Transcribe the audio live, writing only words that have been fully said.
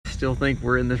still think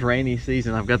we're in this rainy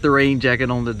season. I've got the rain jacket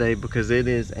on today because it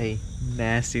is a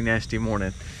nasty, nasty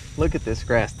morning. Look at this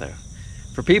grass though.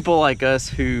 For people like us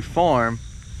who farm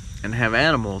and have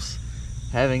animals,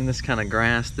 having this kind of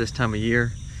grass this time of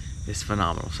year is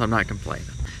phenomenal, so I'm not complaining.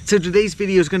 So today's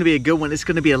video is going to be a good one. It's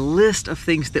going to be a list of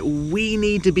things that we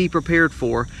need to be prepared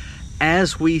for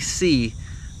as we see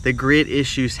the grid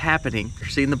issues happening. You're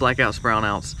seeing the blackouts,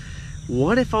 brownouts.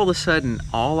 What if all of a sudden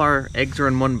all our eggs are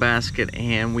in one basket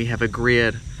and we have a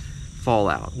grid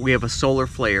fallout? We have a solar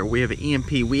flare, we have an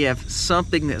EMP, we have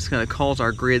something that's going to cause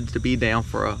our grids to be down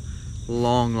for a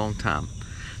long, long time.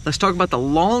 Let's talk about the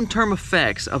long-term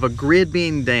effects of a grid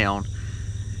being down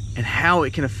and how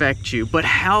it can affect you, but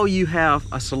how you have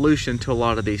a solution to a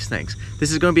lot of these things.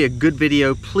 This is going to be a good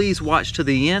video. Please watch to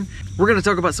the end. We're going to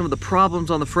talk about some of the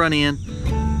problems on the front end,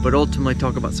 but ultimately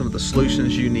talk about some of the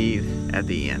solutions you need at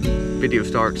the end. Video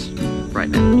starts right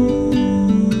now.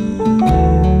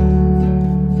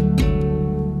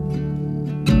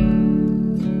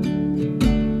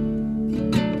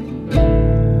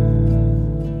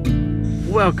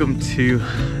 Welcome to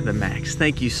the Max.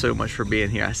 Thank you so much for being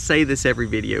here. I say this every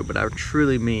video, but I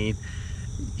truly mean,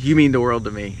 you mean the world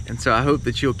to me. And so I hope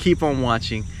that you'll keep on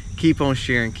watching, keep on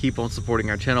sharing, keep on supporting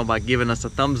our channel by giving us a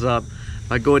thumbs up,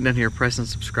 by going down here, pressing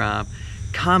subscribe,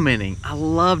 commenting. I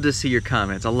love to see your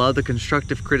comments. I love the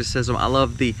constructive criticism. I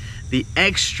love the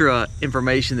extra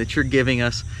information that you're giving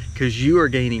us, because you are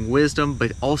gaining wisdom,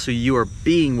 but also you are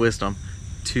being wisdom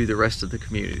to the rest of the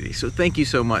community. So thank you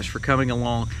so much for coming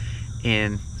along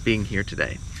and being here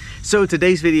today. So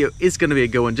today's video is going to be a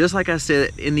good one. Just like I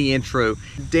said in the intro,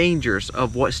 dangers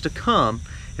of what's to come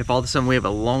if all of a sudden we have a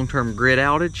long-term grid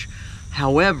outage.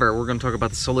 However, we're going to talk about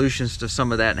the solutions to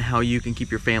some of that and how you can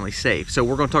keep your family safe. So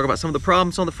we're going to talk about some of the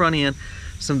problems on the front end,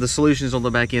 some of the solutions on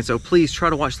the back end. So please try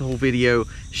to watch the whole video,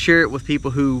 share it with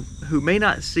people who may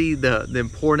not see the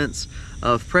importance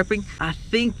of prepping. I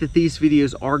think that these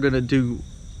videos are going to do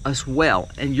us well,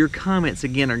 and your comments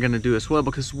again are going to do us well,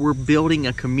 because we're building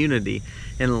a community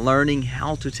and learning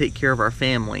how to take care of our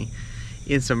family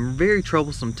in some very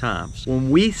troublesome times. When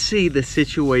we see the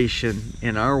situation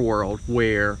in our world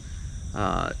where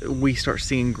we start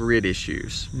seeing grid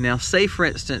issues. Now, say for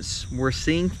instance, we're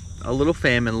seeing a little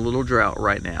famine, a little drought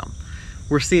right now.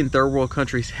 We're seeing third world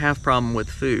countries have problem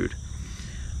with food.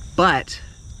 But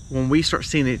when we start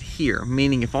seeing it here,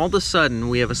 meaning if all of a sudden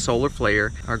we have a solar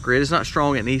flare, our grid is not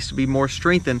strong, it needs to be more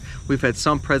strengthened. We've had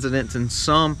some presidents and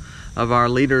some of our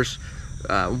leaders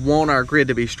want our grid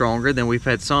to be stronger, then we've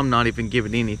had some not even give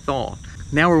it any thought.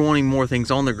 Now we're wanting more things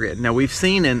on the grid. Now we've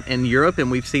seen in Europe and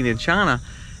we've seen in China,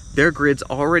 their grid's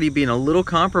already being a little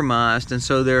compromised, and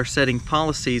so they're setting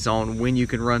policies on when you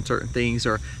can run certain things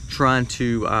or trying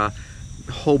to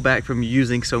hold back from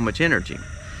using so much energy.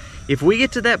 If we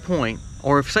get to that point,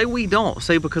 or if say we don't,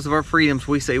 say because of our freedoms,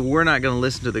 we say we're not going to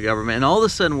listen to the government, and all of a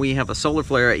sudden we have a solar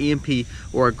flare, an EMP,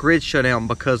 or a grid shutdown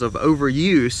because of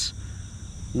overuse,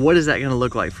 what is that going to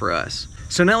look like for us?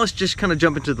 So now let's just kind of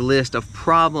jump into the list of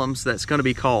problems that's going to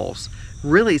be caused.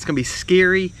 Really, it's going to be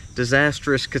scary,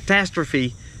 disastrous,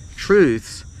 catastrophe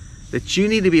truths that you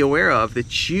need to be aware of,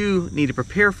 that you need to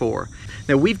prepare for.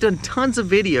 Now, we've done tons of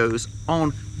videos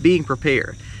on being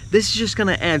prepared. This is just going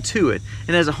to add to it.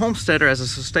 And as a homesteader, as a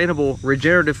sustainable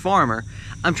regenerative farmer,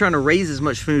 I'm trying to raise as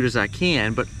much food as I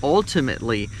can, but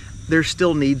ultimately there's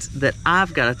still needs that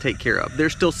I've got to take care of.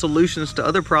 There's still solutions to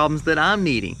other problems that I'm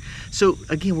needing. So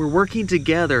again, we're working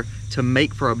together to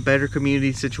make for a better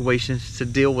community situation, to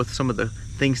deal with some of the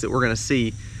things that we're going to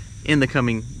see in the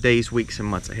coming days, weeks, and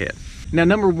months ahead. Now,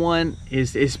 number one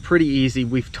is pretty easy.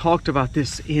 We've talked about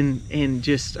this in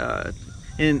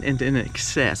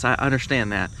excess. I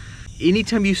understand that.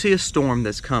 Anytime you see a storm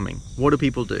that's coming, what do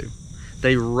people do?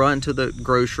 They run to the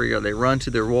grocery, or they run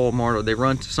to their Walmart, or they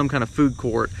run to some kind of food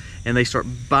court, and they start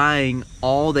buying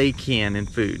all they can in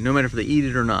food, no matter if they eat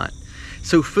it or not.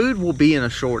 So food will be in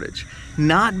a shortage,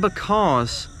 not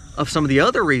because of some of the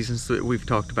other reasons that we've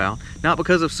talked about, not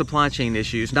because of supply chain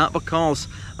issues, not because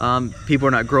people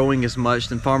are not growing as much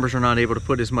and farmers are not able to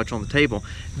put as much on the table.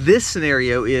 This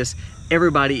scenario is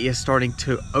everybody is starting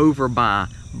to overbuy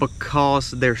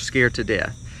because they're scared to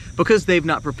death, because they've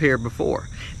not prepared before.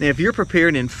 Now, if you're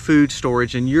prepared in food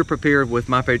storage and you're prepared with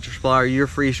My Patriot Supply, or you're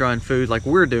freeze-drying food like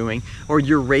we're doing, or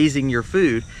you're raising your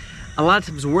food, a lot of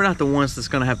times we're not the ones that's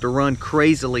going to have to run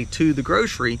crazily to the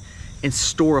grocery and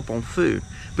store up on food.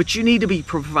 But you need to be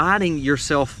providing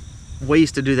yourself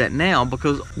ways to do that now,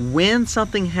 because when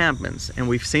something happens, and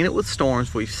we've seen it with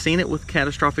storms, we've seen it with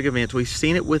catastrophic events, we've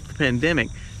seen it with the pandemic,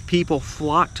 people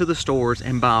flock to the stores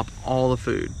and buy up all the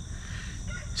food.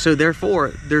 So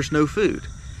therefore, there's no food.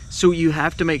 So you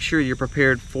have to make sure you're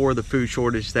prepared for the food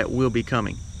shortage that will be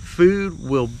coming. Food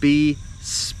will be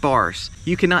sparse.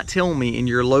 You cannot tell me in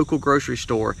your local grocery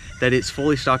store that it's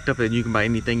fully stocked up and you can buy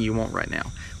anything you want right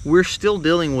now. We're still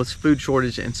dealing with food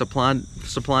shortage and supply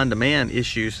and demand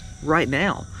issues right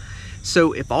now.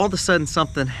 So if all of a sudden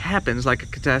something happens, like a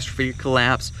catastrophic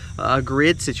collapse, a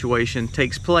grid situation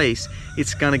takes place,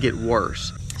 it's gonna get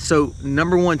worse. So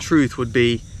number one truth would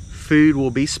be food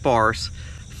will be sparse.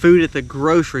 Food at the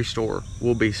grocery store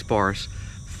will be sparse.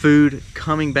 Food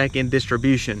coming back in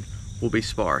distribution will be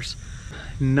sparse.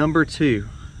 Number two,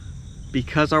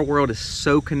 because our world is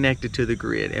so connected to the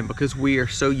grid and because we are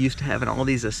so used to having all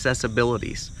these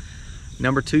accessibilities,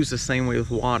 number two is the same way with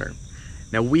water.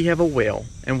 Now we have a well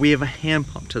and we have a hand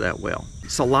pump to that well.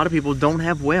 So a lot of people don't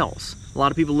have wells. A lot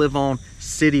of people live on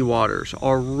city waters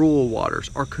or rural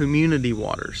waters or community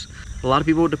waters. A lot of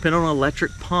people depend on an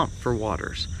electric pump for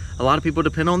waters. A lot of people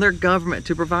depend on their government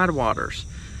to provide waters.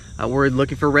 We're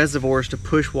looking for reservoirs to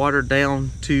push water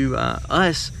down to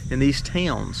us in these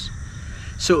towns.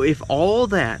 So if all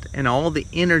that and all the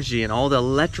energy and all the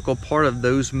electrical part of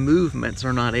those movements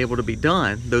are not able to be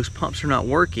done, those pumps are not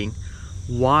working,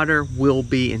 water will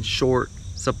be in short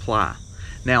supply.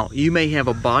 Now, you may have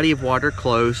a body of water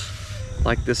close,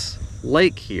 like this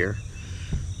lake here,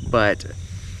 but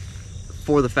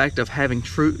for the fact of having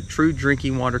true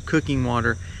drinking water, cooking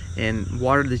water, and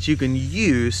water that you can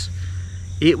use,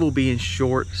 it will be in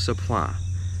short supply.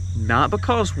 Not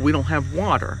because we don't have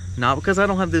water, not because I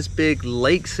don't have this big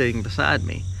lake sitting beside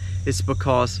me. It's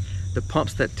because the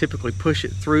pumps that typically push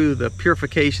it through the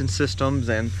purification systems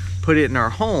and put it in our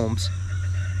homes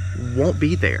won't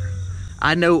be there.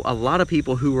 I know a lot of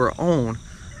people who are on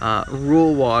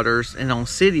rural waters and on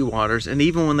city waters, and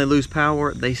even when they lose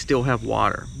power, they still have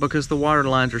water because the water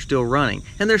lines are still running,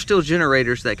 and there's still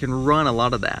generators that can run a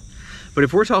lot of that. But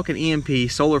if we're talking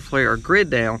EMP, solar flare, or grid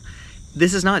down,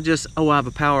 this is not just, oh, I have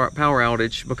a power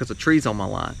outage because a tree's on my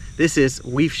line. This is,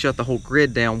 we've shut the whole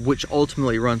grid down, which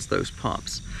ultimately runs those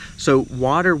pumps. So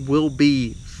water will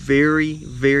be very,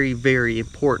 very, very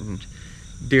important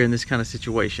during this kind of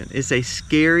situation. It's a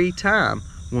scary time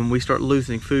when we start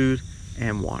losing food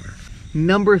and water.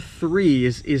 Number three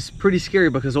is pretty scary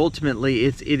because ultimately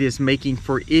it is making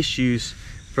for issues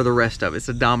for the rest of it. It's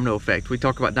a domino effect. We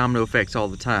talk about domino effects all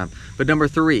the time. But number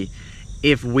three,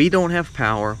 if we don't have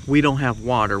power, we don't have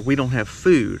water, we don't have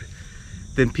food,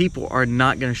 then people are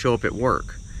not going to show up at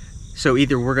work. So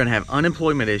either we're going to have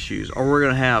unemployment issues, or we're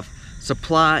going to have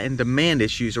supply and demand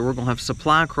issues, or we're going to have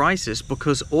supply crisis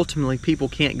because ultimately people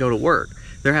can't go to work.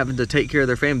 They're having to take care of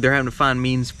their family. They're having to find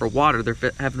means for water.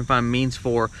 They're having to find means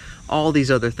for all these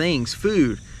other things,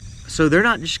 food. So they're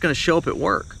not just going to show up at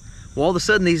work. Well, all of a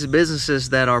sudden, these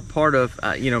businesses that are part of,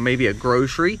 maybe a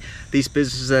grocery, these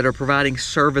businesses that are providing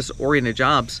service-oriented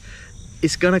jobs,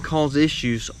 it's going to cause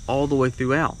issues all the way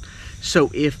throughout.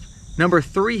 So if number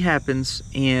three happens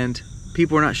and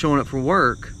people are not showing up for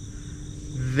work,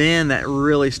 then that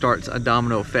really starts a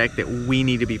domino effect that we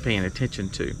need to be paying attention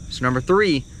to. So number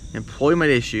three,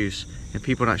 employment issues and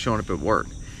people not showing up at work.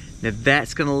 Now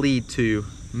that's going to lead to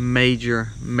major,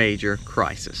 major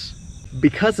crisis.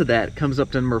 Because of that, it comes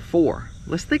up to number four.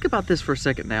 Let's think about this for a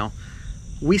second now.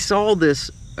 We saw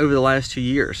this over the last 2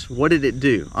 years. What did it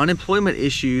do? Unemployment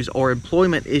issues or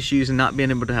employment issues and not being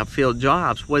able to have filled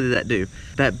jobs, what did that do?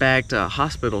 That backed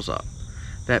hospitals up.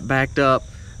 That backed up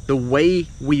the way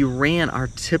we ran our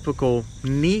typical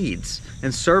needs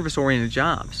and service-oriented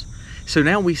jobs. So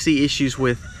now we see issues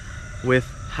with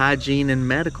hygiene and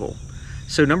medical.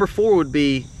 So number four would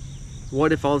be,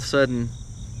 what if all of a sudden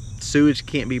sewage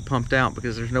can't be pumped out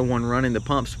because there's no one running the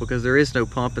pumps because there is no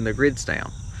pump and the grid's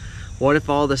down? What if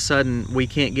all of a sudden we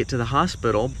can't get to the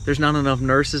hospital? There's not enough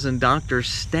nurses and doctors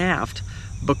staffed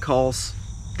because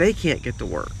they can't get to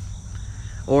work.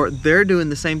 Or they're doing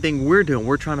the same thing we're doing.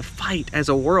 We're trying to fight as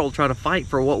a world, trying to fight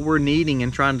for what we're needing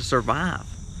and trying to survive.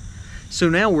 So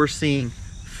now we're seeing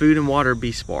food and water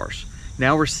be sparse.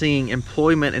 Now we're seeing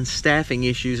employment and staffing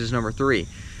issues as number three.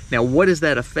 Now what does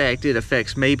that affect? It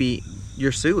affects maybe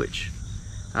your sewage.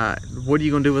 What are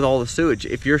you going to do with all the sewage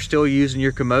if you're still using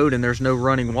your commode and there's no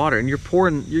running water and you're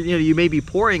pouring, you may be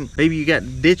pouring, maybe you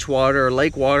got ditch water or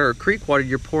lake water or creek water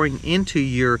you're pouring into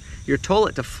your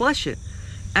toilet to flush it.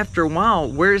 After a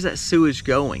while, where is that sewage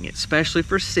going? Especially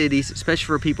for cities, especially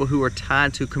for people who are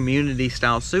tied to community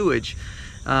style sewage.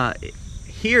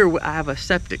 Here I have a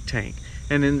septic tank,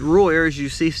 and in rural areas you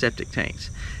see septic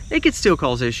tanks. It can still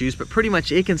cause issues, but pretty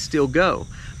much it can still go.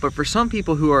 But for some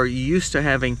people who are used to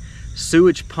having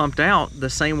sewage pumped out the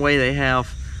same way they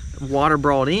have water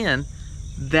brought in,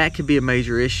 that could be a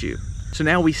major issue. So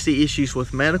now we see issues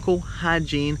with medical,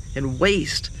 hygiene, and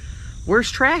waste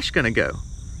Where's trash gonna go?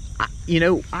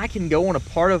 I can go on a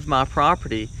part of my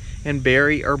property and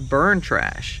bury or burn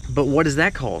trash. But what does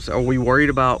that cause? Are we worried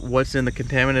about what's in the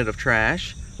contaminant of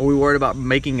trash? Are we worried about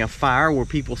making a fire where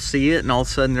people see it and all of a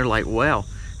sudden they're like, well,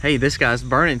 hey, this guy's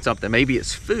burning something, maybe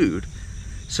it's food.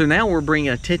 So now we're bringing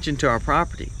attention to our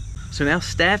property. So now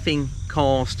staffing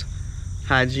caused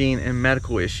hygiene and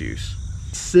medical issues.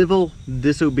 Civil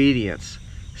disobedience,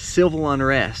 civil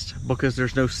unrest, because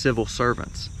there's no civil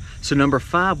servants. So number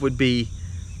 5 would be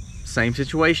same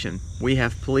situation. We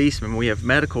have policemen, we have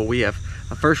medical, we have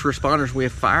first responders, we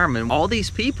have firemen. All these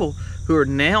people who are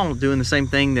now doing the same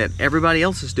thing that everybody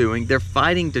else is doing. They're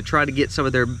fighting to try to get some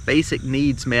of their basic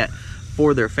needs met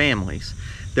for their families.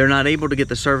 They're not able to get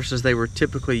the services they were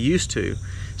typically used to,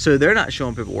 so they're not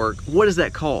showing up at work. What does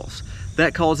that cause?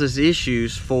 That causes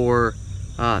issues for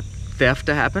theft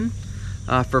to happen,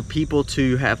 for people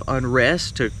to have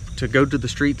unrest, to go to the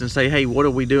streets and say, hey, what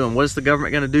are we doing? What is the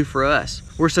government going to do for us?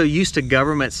 We're so used to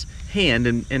government's hand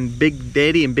and big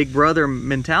daddy and big brother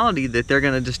mentality that they're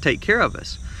going to just take care of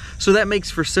us. So that makes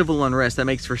for civil unrest, that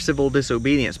makes for civil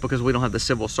disobedience, because we don't have the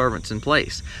civil servants in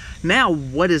place. Now,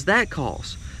 what does that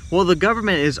cause? Well, the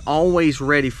government is always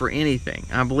ready for anything.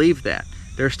 I believe that.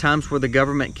 There's times where the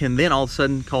government can then all of a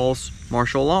sudden cause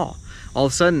martial law. All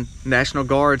of a sudden, National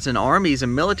Guards and armies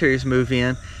and militaries move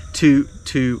in to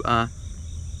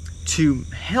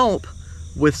help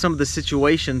with some of the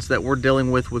situations that we're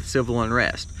dealing with civil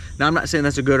unrest. Now, I'm not saying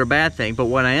that's a good or bad thing, but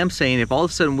what I am saying, if all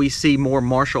of a sudden we see more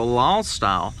martial law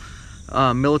style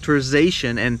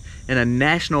militarization and a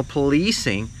national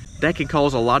policing, that can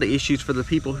cause a lot of issues for the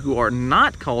people who are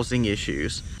not causing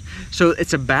issues. So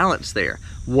it's a balance there.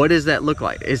 What does that look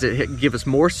like? Is it give us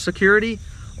more security,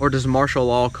 or does martial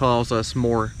law cause us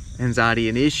more anxiety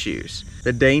and issues?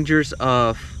 The dangers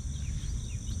of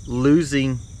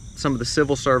losing some of the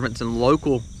civil servants and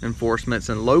local enforcements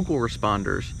and local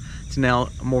responders to now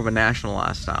more of a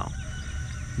nationalized style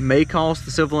may cause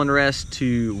the civil unrest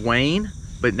to wane,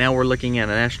 but now we're looking at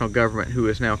a national government who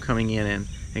is now coming in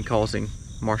and causing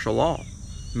martial law.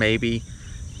 Maybe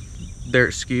their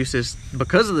excuse is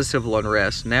because of the civil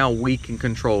unrest, now we can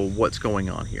control what's going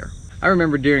on here. I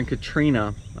remember during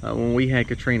Katrina, when we had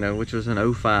Katrina, which was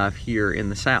in '05 here in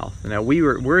the South. Now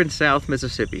we're in South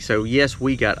Mississippi, so yes,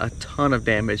 we got a ton of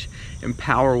damage and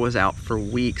power was out for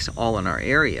weeks all in our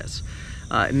areas.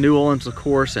 New Orleans, of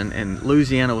course, and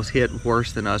Louisiana was hit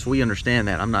worse than us. We understand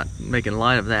that. I'm not making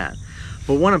light of that.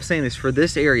 But what I'm saying is, for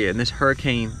this area and this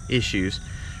hurricane issues,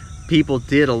 people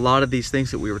did a lot of these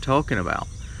things that we were talking about.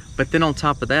 But then on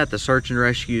top of that, the search and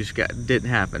rescues didn't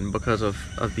happen because of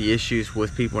the issues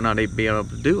with people not being able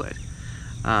to do it.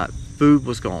 Food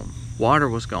was gone, water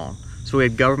was gone. So we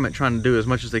had government trying to do as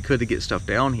much as they could to get stuff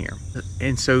down here.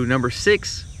 And so number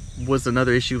 6 was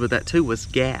another issue with that too, was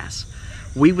gas.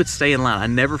 We would stay in line. I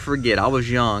never forget, I was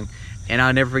young, and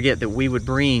I never forget that we would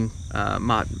bring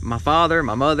my father,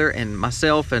 my mother, and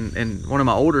myself, and one of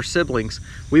my older siblings.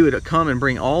 We would come and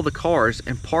bring all the cars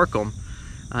and park them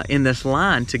in this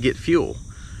line to get fuel.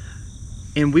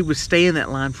 And we would stay in that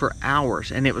line for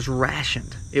hours, and it was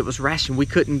rationed. It was rationed. We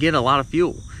couldn't get a lot of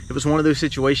fuel. It was one of those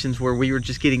situations where we were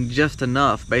just getting just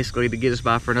enough, basically, to get us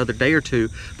by for another day or two,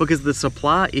 because the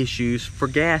supply issues for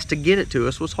gas to get it to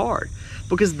us was hard,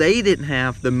 because they didn't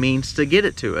have the means to get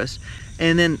it to us.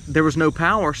 And then there was no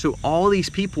power, so all these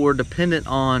people were dependent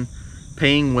on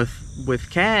paying with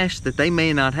cash that they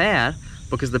may not have,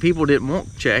 because the people didn't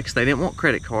want checks, they didn't want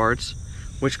credit cards,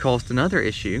 which caused another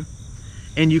issue.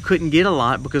 And you couldn't get a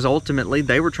lot because ultimately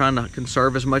they were trying to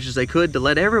conserve as much as they could to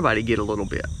let everybody get a little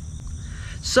bit.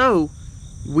 So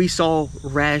we saw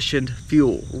rationed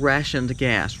fuel, rationed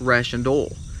gas, rationed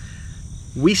oil.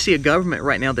 We see a government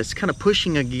right now that's kind of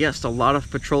pushing against a lot of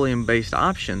petroleum-based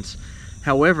options.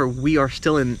 However, we are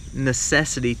still in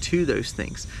necessity to those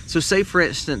things. So say, for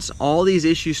instance, all these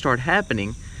issues start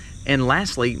happening, and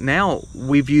lastly, now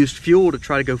we've used fuel to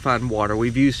try to go find water.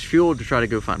 We've used fuel to try to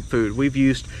go find food. We've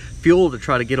used fuel to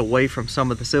try to get away from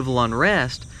some of the civil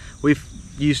unrest. We've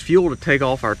used fuel to take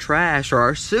off our trash or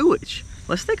our sewage.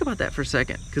 Let's think about that for a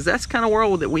second, because that's the kind of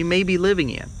world that we may be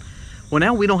living in. Well,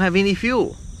 now we don't have any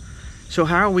fuel. So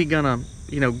how are we gonna,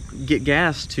 get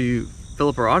gas to fill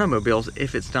up our automobiles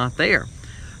if it's not there?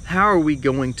 How are we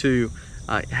going to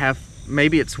have,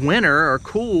 maybe it's winter or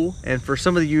cool, and for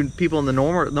some of you people in the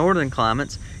northern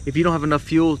climates, if you don't have enough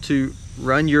fuel to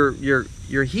run your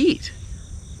heat,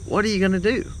 what are you gonna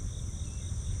do?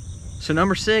 So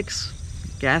number 6,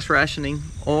 gas rationing,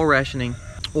 oil rationing,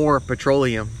 or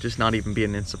petroleum just not even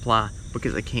being in supply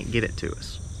because they can't get it to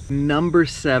us. Number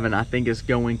 7, I think, is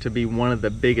going to be one of the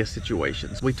biggest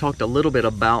situations. We talked a little bit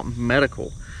about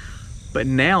medical, But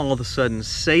now all of a sudden,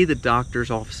 say the doctor's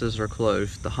offices are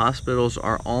closed, the hospitals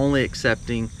are only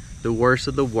accepting the worst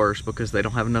of the worst because they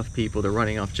don't have enough people. They're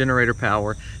running off generator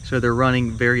power, so they're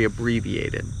running very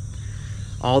abbreviated.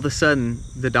 All of a sudden,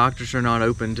 the doctors are not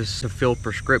open just to fill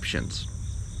prescriptions.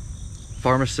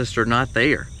 Pharmacists are not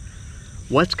there.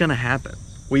 What's going to happen?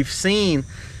 We've seen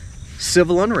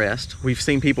civil unrest. We've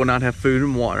seen people not have food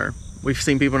and water. We've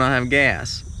seen people not have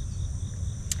gas.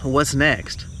 What's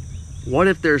next? What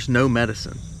if there's no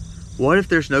medicine? What if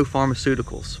there's no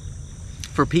pharmaceuticals?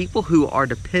 For people who are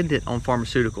dependent on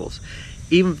pharmaceuticals,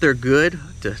 even if they're good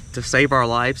to save our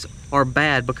lives, or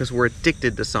bad because we're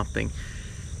addicted to something,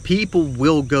 people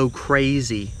will go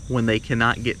crazy when they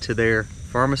cannot get to their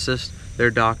pharmacist, their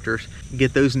doctors,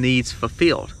 get those needs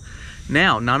fulfilled.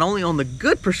 Now, not only on the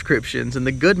good prescriptions and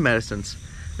the good medicines,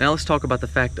 now let's talk about the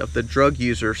fact of the drug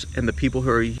users and the people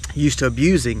who are used to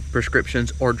abusing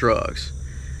prescriptions or drugs.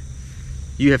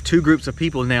 You have two groups of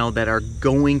people now that are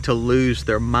going to lose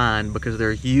their mind because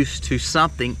they're used to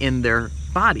something in their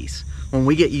bodies. When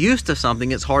we get used to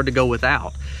something, it's hard to go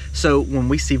without. So when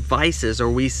we see vices, or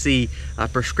we see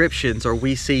prescriptions, or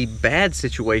we see bad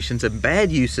situations and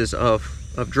bad uses of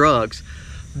drugs,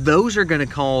 those are going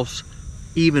to cause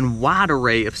even wide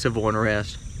array of civil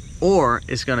unrest, or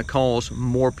it's going to cause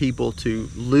more people to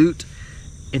loot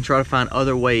and try to find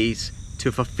other ways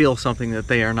to fulfill something that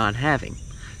they are not having.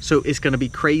 So it's going to be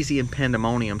crazy and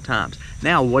pandemonium times.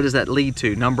 Now, what does that lead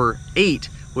to? Number 8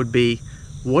 would be,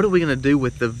 what are we going to do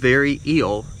with the very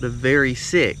ill, the very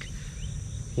sick?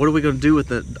 What are we going to do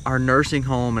with our nursing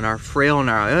home and our frail and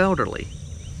our elderly?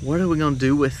 What are we going to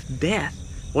do with death?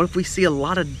 What if we see a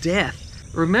lot of death?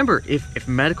 Remember, if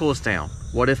medical is down,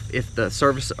 what if the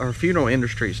service or funeral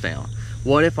industry is down?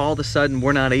 What if all of a sudden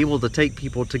we're not able to take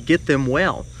people to get them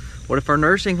well? What if our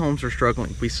nursing homes are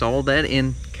struggling? We saw that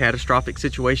in catastrophic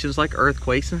situations like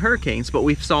earthquakes and hurricanes, but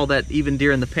we saw that even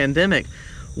during the pandemic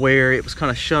where it was kind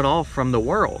of shut off from the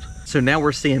world. So now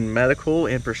we're seeing medical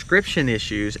and prescription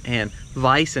issues and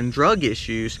vice and drug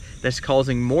issues that's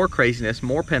causing more craziness,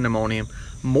 more pandemonium,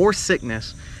 more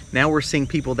sickness. Now we're seeing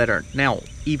people that are now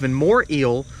even more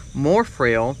ill, more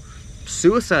frail.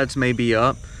 Suicides may be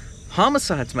up,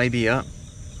 homicides may be up,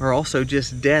 or also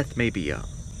just death may be up.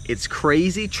 It's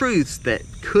crazy truths that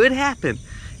could happen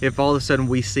if all of a sudden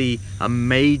we see a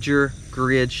major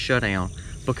grid shutdown,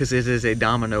 because it is a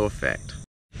domino effect.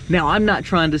 Now, I'm not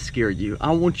trying to scare you.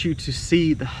 I want you to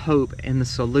see the hope and the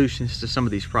solutions to some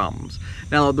of these problems.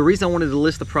 Now, the reason I wanted to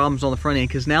list the problems on the front end,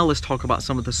 because now let's talk about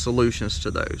some of the solutions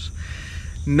to those.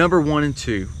 Number 1 and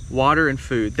 2, water and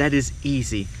food. That is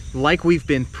easy. Like we've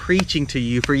been preaching to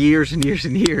you for years and years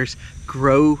and years,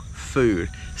 grow food,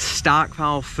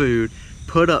 stockpile food,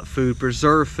 put up food,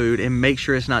 preserve food, and make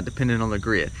sure it's not dependent on the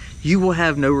grid. You will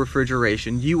have no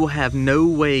refrigeration. You will have no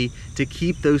way to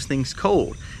keep those things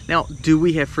cold. Now, do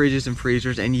we have fridges and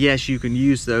freezers? And yes, you can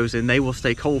use those and they will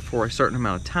stay cold for a certain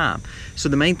amount of time. So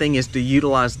the main thing is to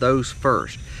utilize those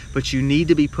first. But you need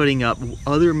to be putting up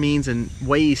other means and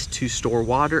ways to store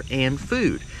water and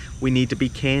food. We need to be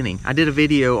canning. I did a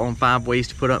video on 5 ways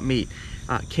to put up meat.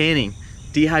 Canning,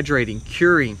 dehydrating,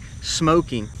 curing,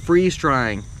 smoking, freeze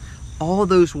drying. All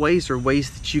those ways are ways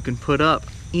that you can put up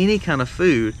any kind of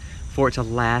food for it to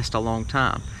last a long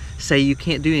time. Say you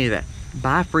can't do any of that,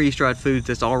 buy freeze-dried foods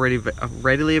that's already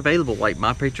readily available, like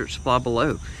my Patriot Supply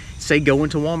below. Say go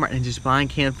into Walmart and just buying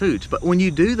canned foods. But when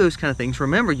you do those kind of things,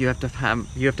 remember you have to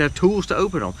have tools to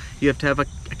open them. You have to have a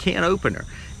can opener.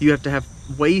 You have to have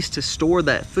ways to store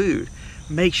that food.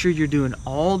 Make sure you're doing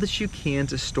all that you can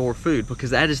to store food, because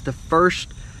that is the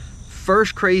first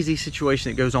crazy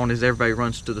situation that goes on is everybody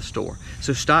runs to the store.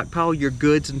 So stockpile your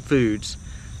goods and foods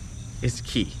is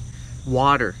key.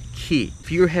 Water, key. If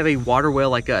you have a water well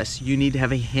like us, you need to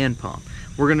have a hand pump.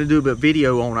 We're going to do a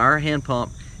video on our hand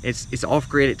pump. It's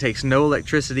off-grid. It takes no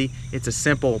electricity. It's a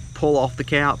simple pull off the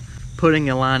cap, putting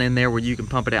a line in there where you can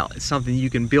pump it out. It's something you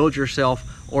can build yourself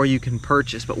or you can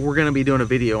purchase, but we're going to be doing a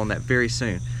video on that very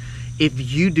soon. If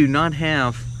you do not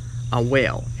have a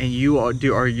well and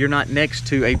you're not next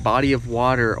to a body of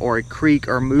water or a creek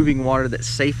or moving water that's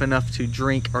safe enough to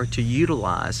drink or to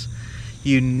utilize,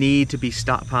 you need to be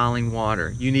stockpiling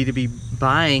water. You need to be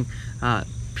buying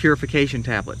purification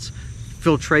tablets,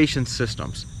 filtration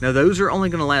systems. Now those are only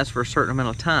going to last for a certain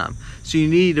amount of time, so you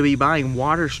need to be buying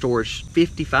water storage,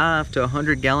 55 to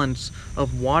 100 gallons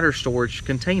of water storage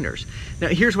containers. Now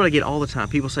here's what I get all the time.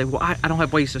 People say, well, I don't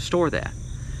have ways to store that.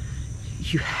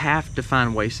 You have to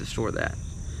find ways to store that.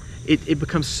 It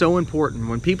becomes so important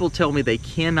when people tell me they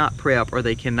cannot prep or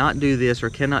they cannot do this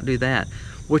or cannot do that.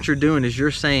 What you're doing is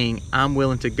you're saying, I'm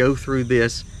willing to go through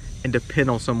this and depend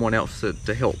on someone else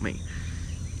to help me.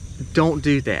 Don't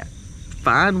do that.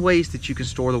 Find ways that you can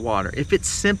store the water. If it's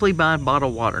simply buying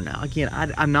bottled water. Now, again,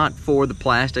 I'm not for the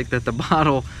plastic that the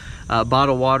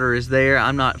bottled water is there.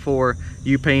 I'm not for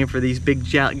you paying for these big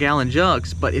gallon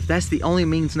jugs, but if that's the only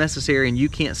means necessary and you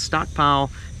can't stockpile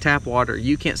tap water,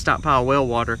 you can't stockpile well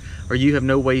water, or you have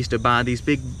no ways to buy these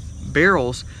big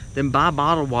barrels, then buy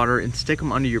bottled water and stick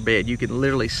them under your bed. You can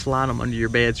literally slide them under your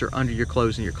beds or under your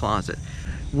clothes in your closet.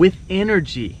 With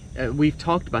energy, we've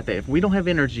talked about that. If we don't have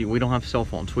energy, we don't have cell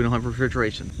phones, we don't have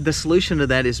refrigeration. The solution to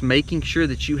that is making sure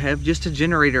that you have just a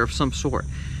generator of some sort.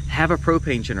 Have a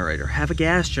propane generator, have a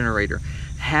gas generator,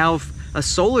 have a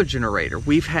solar generator.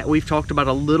 We've talked about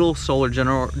a little solar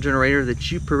generator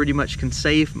that you pretty much can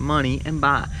save money and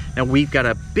buy. Now we've got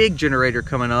a big generator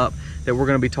coming up that we're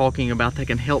going to be talking about that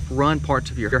can help run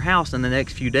parts of your house in the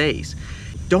next few days.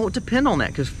 Don't depend on that,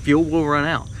 because fuel will run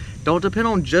out. Don't depend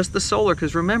on just the solar,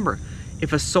 because remember,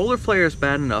 if a solar flare is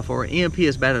bad enough or an EMP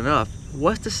is bad enough,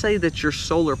 what's to say that your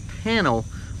solar panel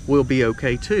will be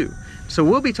okay too? So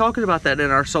we'll be talking about that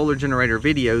in our solar generator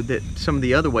video, that some of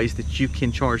the other ways that you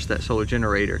can charge that solar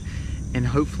generator and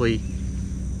hopefully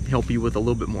help you with a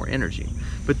little bit more energy.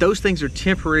 But those things are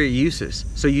temporary uses.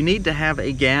 So you need to have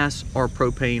a gas or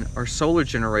propane or solar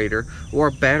generator or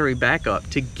a battery backup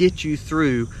to get you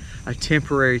through a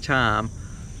temporary time.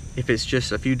 If it's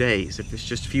just a few days, if it's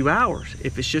just a few hours,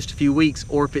 if it's just a few weeks,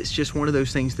 or if it's just one of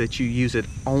those things that you use it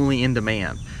only in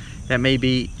demand. That may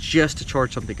be just to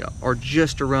charge something up or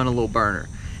just to run a little burner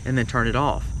and then turn it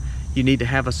off. You need to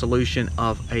have a solution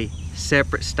of a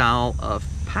separate style of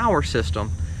power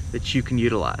system that you can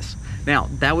utilize. Now,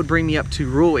 that would bring me up to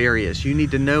rural areas. You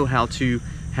need to know how to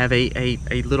have a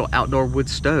little outdoor wood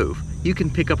stove. You can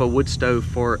pick up a wood stove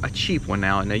for a cheap one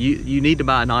now. Now you need to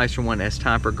buy a nicer one as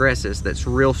time progresses, that's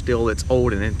real steel, that's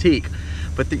old and antique.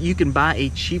 But that you can buy a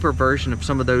cheaper version of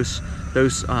some of those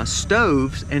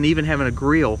stoves, and even having a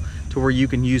grill to where you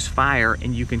can use fire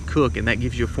and you can cook, and that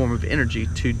gives you a form of energy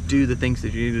to do the things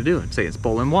that you need to do. And say it's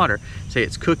boiling water, say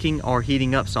it's cooking or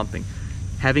heating up something.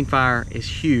 Having fire is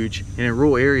huge, and in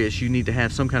rural areas you need to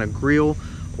have some kind of grill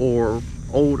or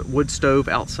old wood stove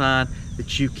outside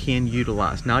that you can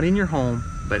utilize, not in your home,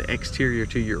 but exterior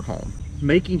to your home.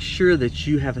 Making sure that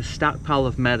you have a stockpile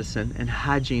of medicine and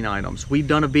hygiene items. We've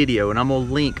done a video, and I'm gonna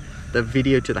link the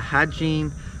video to the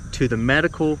hygiene, to the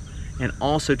medical, and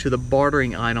also to the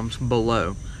bartering items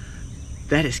below.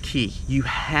 That is key. You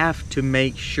have to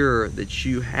make sure that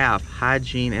you have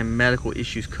hygiene and medical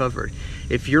issues covered.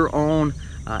 If you're on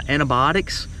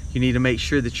antibiotics, you need to make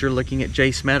sure that you're looking at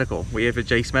Jace Medical. We have a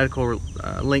Jace Medical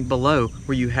link below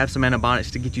where you have some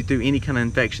antibiotics to get you through any kind of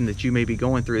infection that you may be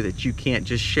going through that you can't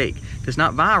just shake. If it's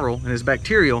not viral and it's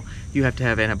bacterial, you have to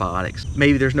have antibiotics.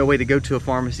 Maybe there's no way to go to a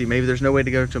pharmacy. Maybe there's no way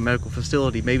to go to a medical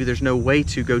facility. Maybe there's no way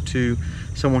to go to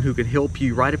someone who can help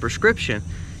you write a prescription.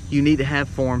 You need to have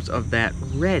forms of that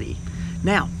ready.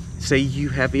 Now, say you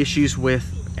have issues with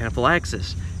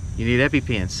anaphylaxis, you need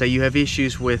EpiPens. Say you have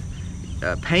issues with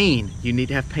pain, you need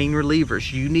to have pain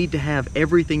relievers. You need to have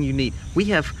everything you need. We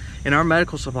have, in our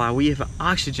medical supply, we have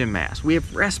oxygen masks, we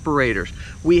have respirators,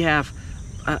 we have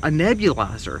a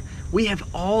nebulizer. We have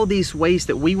all these ways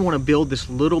that we want to build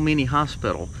this little mini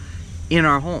hospital in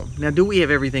our home. Now, do we have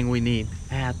everything we need?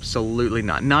 Absolutely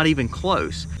not, not even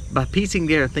close. By piecing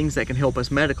together things that can help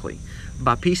us medically,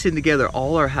 by piecing together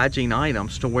all our hygiene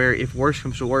items to where if worse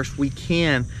comes to worse, we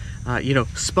can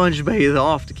sponge bathe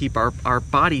off to keep our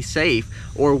body safe,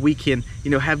 or we can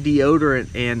have deodorant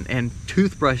and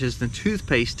toothbrushes and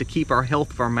toothpaste to keep our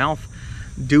health of our mouth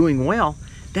doing well.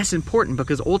 That's important,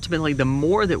 because ultimately the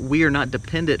more that we are not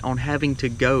dependent on having to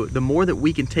go, the more that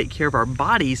we can take care of our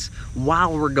bodies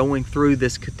while we're going through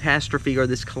this catastrophe or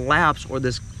this collapse or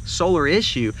this solar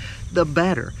issue, the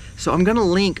better. So I'm going to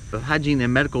link the hygiene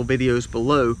and medical videos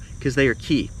below because they are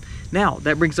key. Now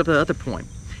that brings up the other point.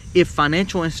 If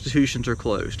financial institutions are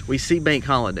closed, we see bank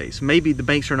holidays, maybe the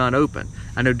banks are not open.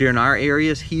 I know during our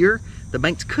areas here, the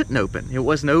banks couldn't open. It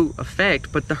was no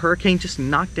effect, but the hurricane just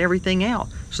knocked everything out.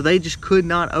 So they just could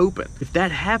not open. If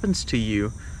that happens to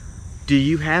you, do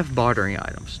you have bartering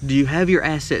items? Do you have your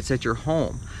assets at your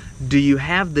home? Do you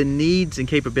have the needs and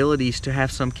capabilities to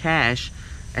have some cash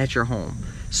at your home?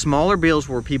 Smaller bills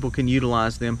where people can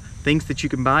utilize them, things that you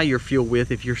can buy your fuel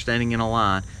with if you're standing in a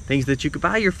line, things that you could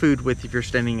buy your food with if you're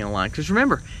standing in a line. Because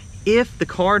remember, if the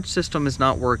card system is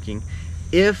not working,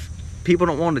 if people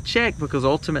don't want to check because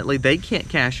ultimately they can't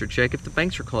cash your check if the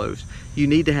banks are closed, you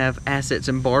need to have assets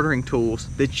and bartering tools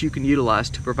that you can utilize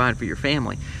to provide for your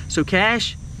family. So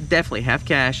cash, definitely have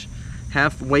cash,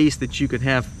 have ways that you can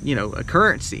have, a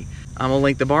currency. I'm gonna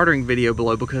link the bartering video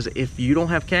below, because if you don't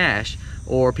have cash,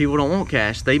 or people don't want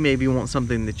cash. They maybe want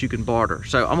something that you can barter.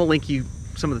 So I'm gonna link you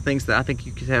some of the things that I think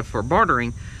you could have for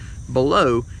bartering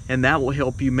below, and that will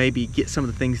help you maybe get some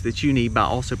of the things that you need by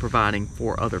also providing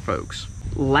for other folks.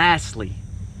 Lastly,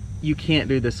 you can't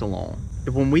do this alone.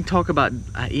 When we talk about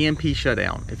an EMP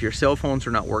shutdown, if your cell phones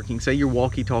are not working, say your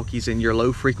walkie-talkies and your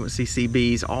low frequency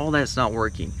CBs, all that's not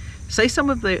working. Say some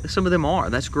of them are,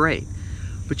 that's great.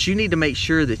 But you need to make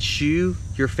sure that you,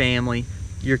 your family,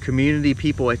 your community,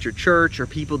 people at your church, or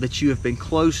people that you have been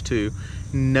close to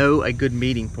know a good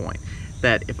meeting point.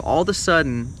 That if all of a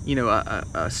sudden, you know,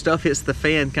 a stuff hits the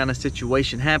fan kind of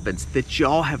situation happens, that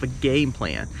y'all have a game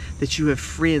plan, that you have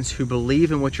friends who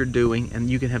believe in what you're doing, and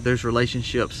you can have those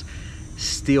relationships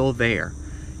still there.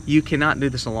 You cannot do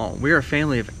this alone. We're a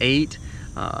family of 8.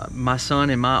 My son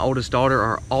and my oldest daughter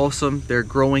are awesome. They're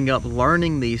growing up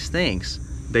learning these things.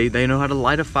 They know how to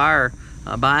light a fire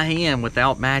by hand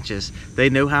without matches. They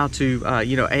know how to,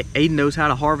 you know, Aiden knows how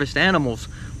to harvest animals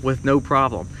with no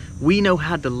problem. We know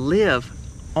how to live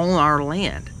on our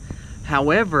land.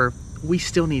 However, we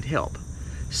still need help.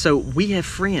 So we have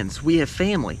friends, we have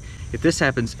family. If this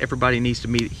happens, everybody needs to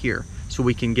meet here so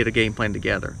we can get a game plan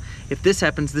together. If this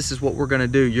happens, this is what we're gonna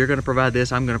do. You're gonna provide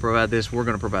this, I'm gonna provide this, we're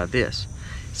gonna provide this.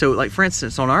 So like for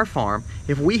instance, on our farm,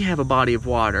 if we have a body of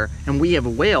water and we have a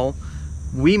well,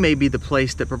 we may be the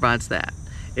place that provides that.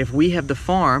 If we have the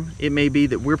farm, it may be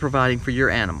that we're providing for your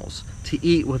animals to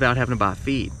eat without having to buy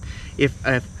feed. If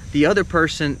the other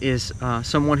person is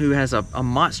someone who has a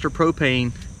monster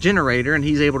propane generator and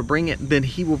he's able to bring it, then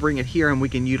he will bring it here and we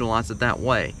can utilize it that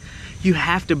way. You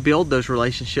have to build those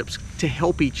relationships to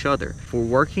help each other. If we're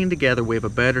working together, we have a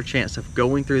better chance of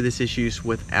going through these issues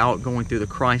without going through the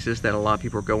crisis that a lot of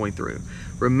people are going through.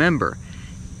 Remember,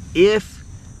 if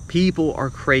people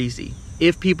are crazy,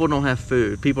 if people don't have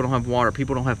food, people don't have water,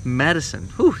 people don't have medicine,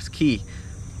 whew, it's key,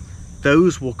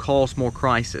 those will cause more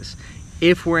crisis.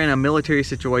 If we're in a military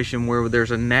situation where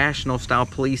there's a national style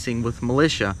policing with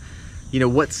militia, you know,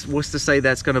 what's to say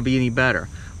that's going to be any better?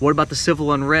 What about the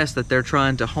civil unrest that they're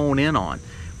trying to hone in on?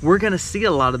 We're going to see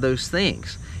a lot of those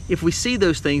things. If we see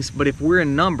those things, but if we're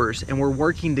in numbers and we're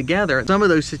working together, some of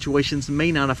those situations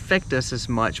may not affect us as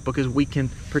much because we can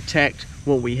protect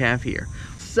what we have here.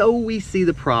 So we see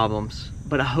the problems,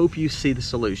 but I hope you see the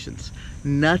solutions.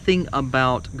 Nothing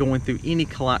about going through any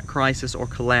crisis or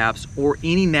collapse or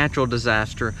any natural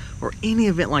disaster or any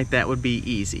event like that would be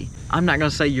easy. I'm not gonna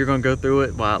say you're gonna go through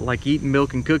it like eating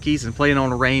milk and cookies and playing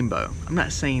on a rainbow. I'm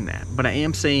not saying that, but I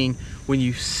am saying when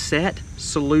you set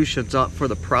solutions up for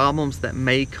the problems that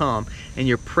may come and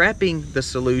you're prepping the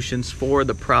solutions for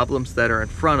the problems that are in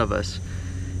front of us,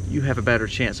 you have a better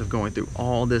chance of going through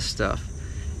all this stuff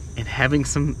and having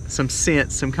some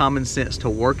sense, some common sense to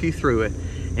work you through it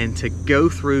and to go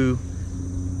through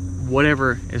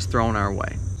whatever is thrown our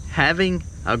way. Having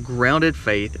a grounded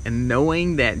faith and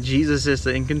knowing that Jesus is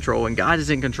in control and God is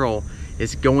in control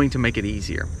is going to make it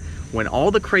easier. When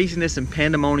all the craziness and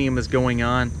pandemonium is going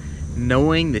on,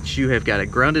 knowing that you have got a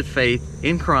grounded faith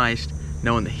in Christ,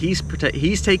 knowing that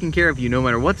He's taking care of you no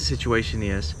matter what the situation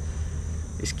is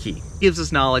key. He gives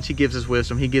us knowledge, He gives us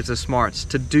wisdom, He gives us smarts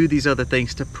to do these other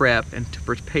things, to prep and to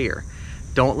prepare.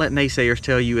 Don't let naysayers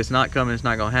tell you it's not coming, it's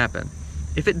not going to happen.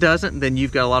 If it doesn't, then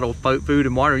you've got a lot of food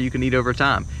and water you can eat over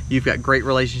time. You've got great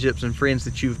relationships and friends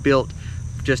that you've built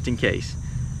just in case.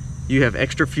 You have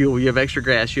extra fuel, you have extra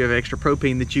gas, you have extra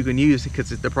propane that you can use because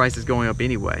the price is going up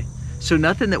anyway. So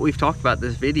nothing that we've talked about in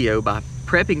this video by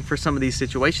prepping for some of these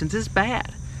situations is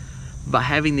bad. By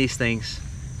having these things,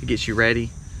 it gets you ready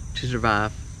to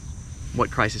survive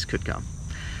what crisis could come.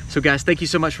 So guys, thank you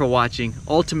so much for watching.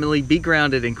 Ultimately, be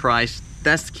grounded in Christ.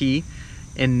 That's the key.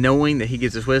 And knowing that He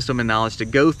gives us wisdom and knowledge to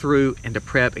go through and to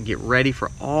prep and get ready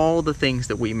for all the things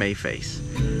that we may face.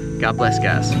 God bless,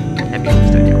 guys. Happy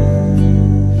homesteading.